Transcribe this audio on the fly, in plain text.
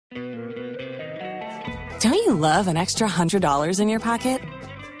Don't you love an extra $100 in your pocket?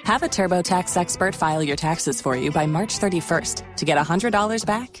 Have a TurboTax expert file your taxes for you by March 31st to get $100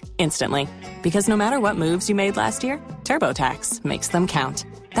 back instantly. Because no matter what moves you made last year, TurboTax makes them count.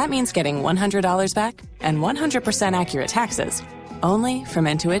 That means getting $100 back and 100% accurate taxes, only from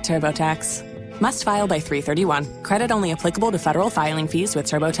Intuit TurboTax. Must file by 3/31. Credit only applicable to federal filing fees with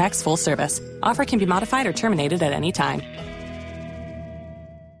TurboTax full service. Offer can be modified or terminated at any time.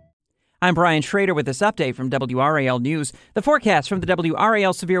 I'm Brian Schrader with this update from WRAL News. The forecast from the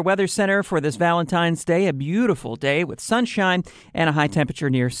WRAL Severe Weather Center for this Valentine's Day, a beautiful day with sunshine and a high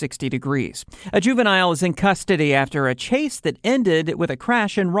temperature near 60 degrees. A juvenile is in custody after a chase that ended with a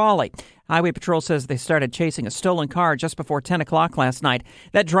crash in Raleigh. Highway Patrol says they started chasing a stolen car just before 10 o'clock last night.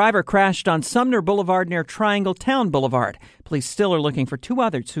 That driver crashed on Sumner Boulevard near Triangle Town Boulevard. Police still are looking for two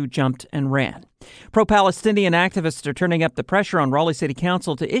others who jumped and ran. Pro-Palestinian activists are turning up the pressure on Raleigh City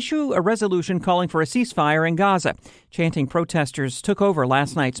Council to issue a resolution calling for a ceasefire in Gaza. Chanting protesters took over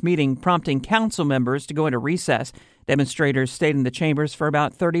last night's meeting, prompting council members to go into recess. Demonstrators stayed in the chambers for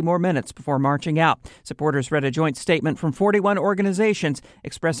about 30 more minutes before marching out. Supporters read a joint statement from 41 organizations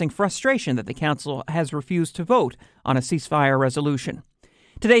expressing frustration that the council has refused to vote on a ceasefire resolution.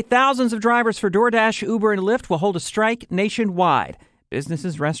 Today, thousands of drivers for DoorDash, Uber, and Lyft will hold a strike nationwide.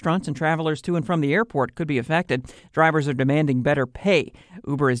 Businesses, restaurants, and travelers to and from the airport could be affected. Drivers are demanding better pay.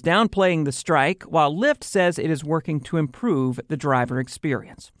 Uber is downplaying the strike, while Lyft says it is working to improve the driver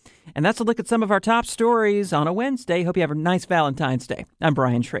experience. And that's a look at some of our top stories on a Wednesday. Hope you have a nice Valentine's Day. I'm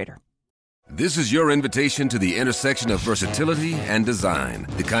Brian Schrader. This is your invitation to the intersection of versatility and design.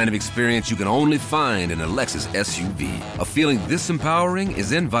 The kind of experience you can only find in a Lexus SUV. A feeling this empowering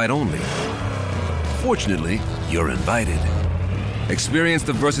is invite only. Fortunately, you're invited. Experience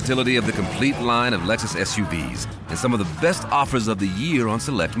the versatility of the complete line of Lexus SUVs and some of the best offers of the year on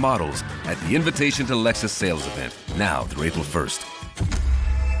select models at the Invitation to Lexus sales event, now through April 1st.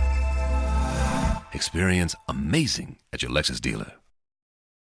 Experience amazing at your Lexus dealer.